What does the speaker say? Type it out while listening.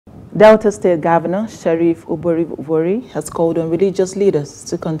Delta State Governor Sheriff Oborevwori has called on religious leaders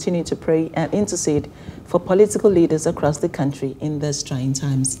to continue to pray and intercede for political leaders across the country in these trying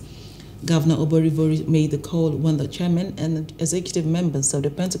times. Governor Oborevwori made the call when the chairman and executive members of the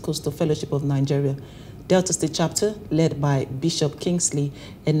Pentecostal Fellowship of Nigeria, Delta State Chapter, led by Bishop Kingsley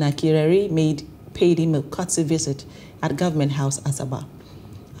and Nakireri, paid him a courtesy visit at Government House, Asaba.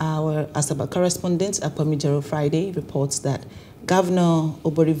 Our Asaba correspondent, Apamijero Friday, reports that Governor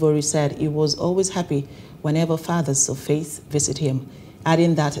Oborevwori said he was always happy whenever fathers of faith visit him,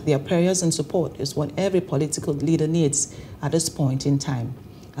 adding that their prayers and support is what every political leader needs at this point in time.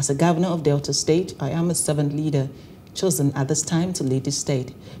 As a governor of Delta State, I am a servant leader chosen at this time to lead the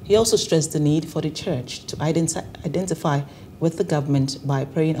state. He also stressed the need for the church to identify with the government by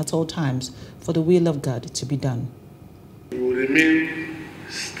praying at all times for the will of God to be done. We will remain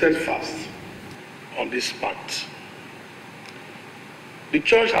steadfast on this pact. The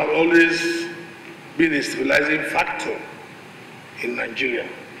church has always been a stabilizing factor in Nigeria.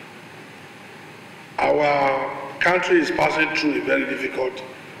 Our country is passing through a very difficult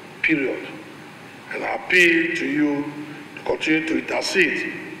period, and I appeal to you to continue to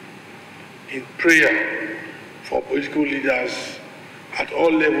intercede in prayer for political leaders at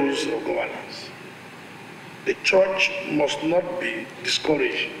all levels of governance. The church must not be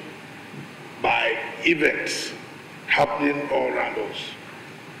discouraged by events happening all around us.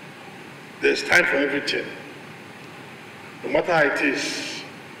 There's time for everything. No matter how it is,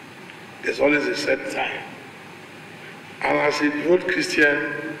 there's always a set time. And as a devout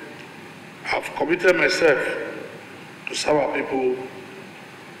Christian, I've committed myself to serve our people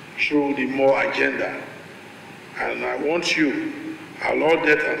through the more agenda. And I want you, our Lord,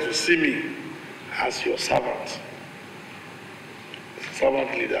 to see me as your servant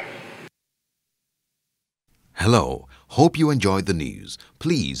leader. Hello, hope you enjoyed the news.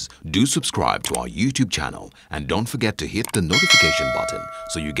 Please do subscribe to our YouTube channel and don't forget to hit the notification button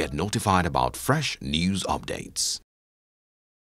so you get notified about fresh news updates.